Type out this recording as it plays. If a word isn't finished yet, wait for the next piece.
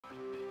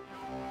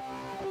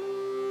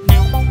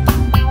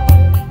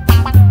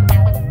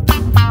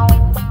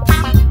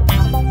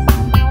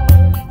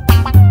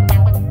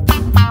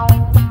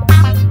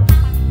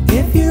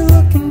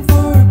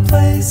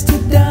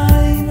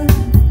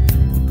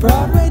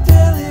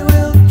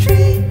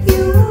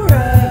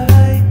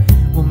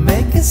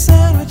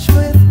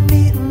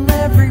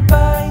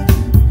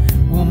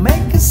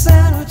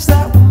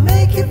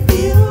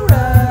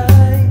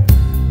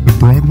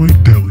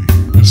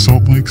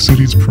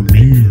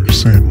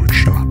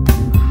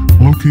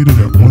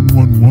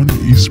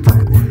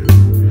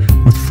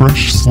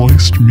Fresh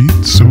sliced meat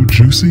so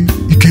juicy,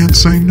 you can't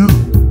say no.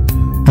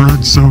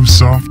 Bread so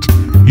soft,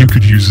 you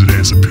could use it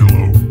as a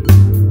pillow.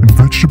 And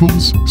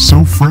vegetables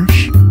so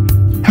fresh,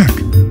 heck,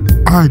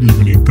 I'd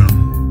even eat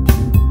them.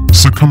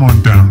 So come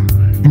on down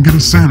and get a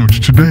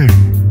sandwich today.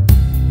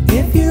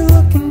 If you're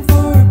looking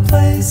for a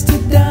place to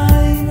dine,